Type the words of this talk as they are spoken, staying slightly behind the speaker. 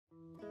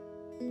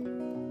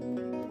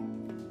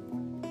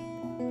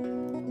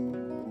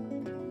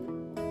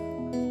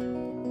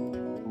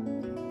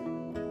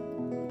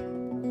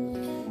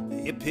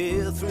You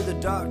peer through the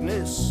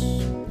darkness,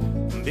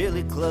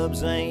 billy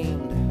clubs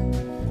aimed.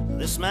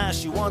 They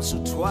smash you once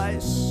or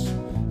twice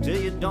till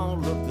you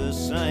don't look the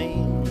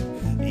same.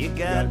 You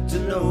got to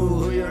know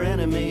who your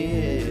enemy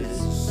is.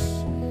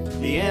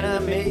 The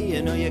enemy,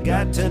 you know you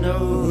got to know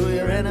who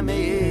your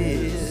enemy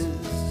is.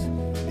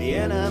 The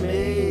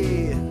enemy.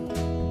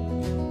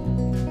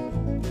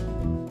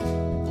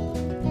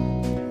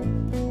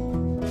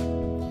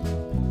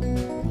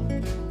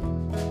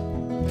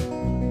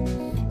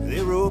 They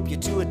rope you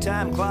to a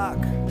time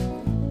clock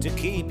to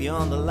keep you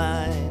on the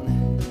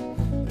line.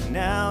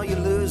 Now you're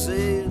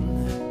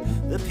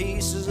losing the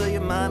pieces of your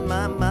mind.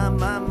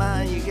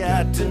 You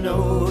got to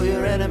know who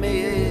your enemy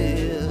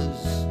is.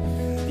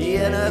 The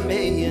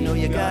enemy, you know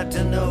you got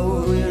to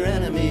know who your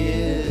enemy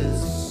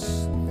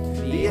is.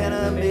 The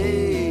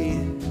enemy.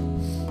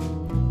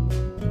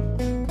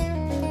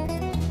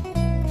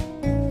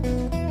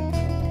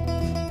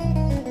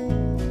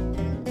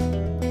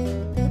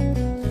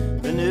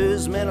 The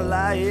newsmen are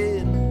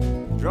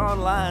lying,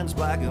 drawing lines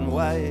black and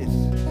white,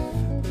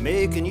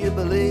 making you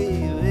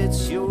believe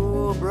it's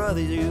your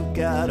brother. You've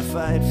got to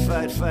fight,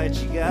 fight, fight.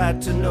 You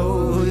got to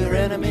know who your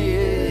enemy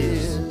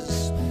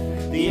is.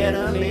 The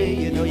enemy,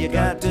 you know you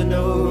got to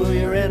know who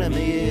your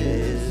enemy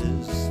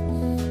is.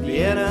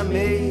 The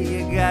enemy,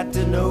 you got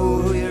to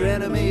know who your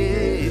enemy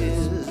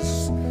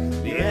is.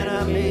 The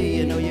enemy,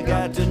 you know you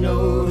got to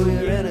know who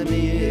your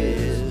enemy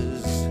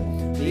is.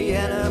 The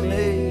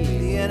enemy,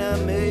 the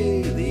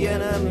enemy, the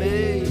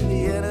enemy,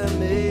 the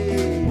enemy.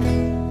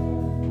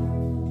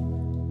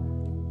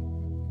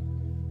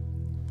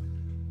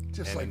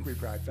 Just like we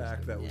practiced. In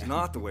fact, that was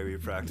not the way we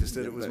practiced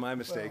it. It was my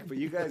mistake. But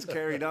you guys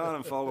carried on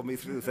and followed me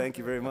through. Thank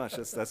you very much.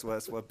 That's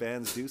what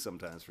bands do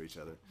sometimes for each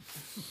other.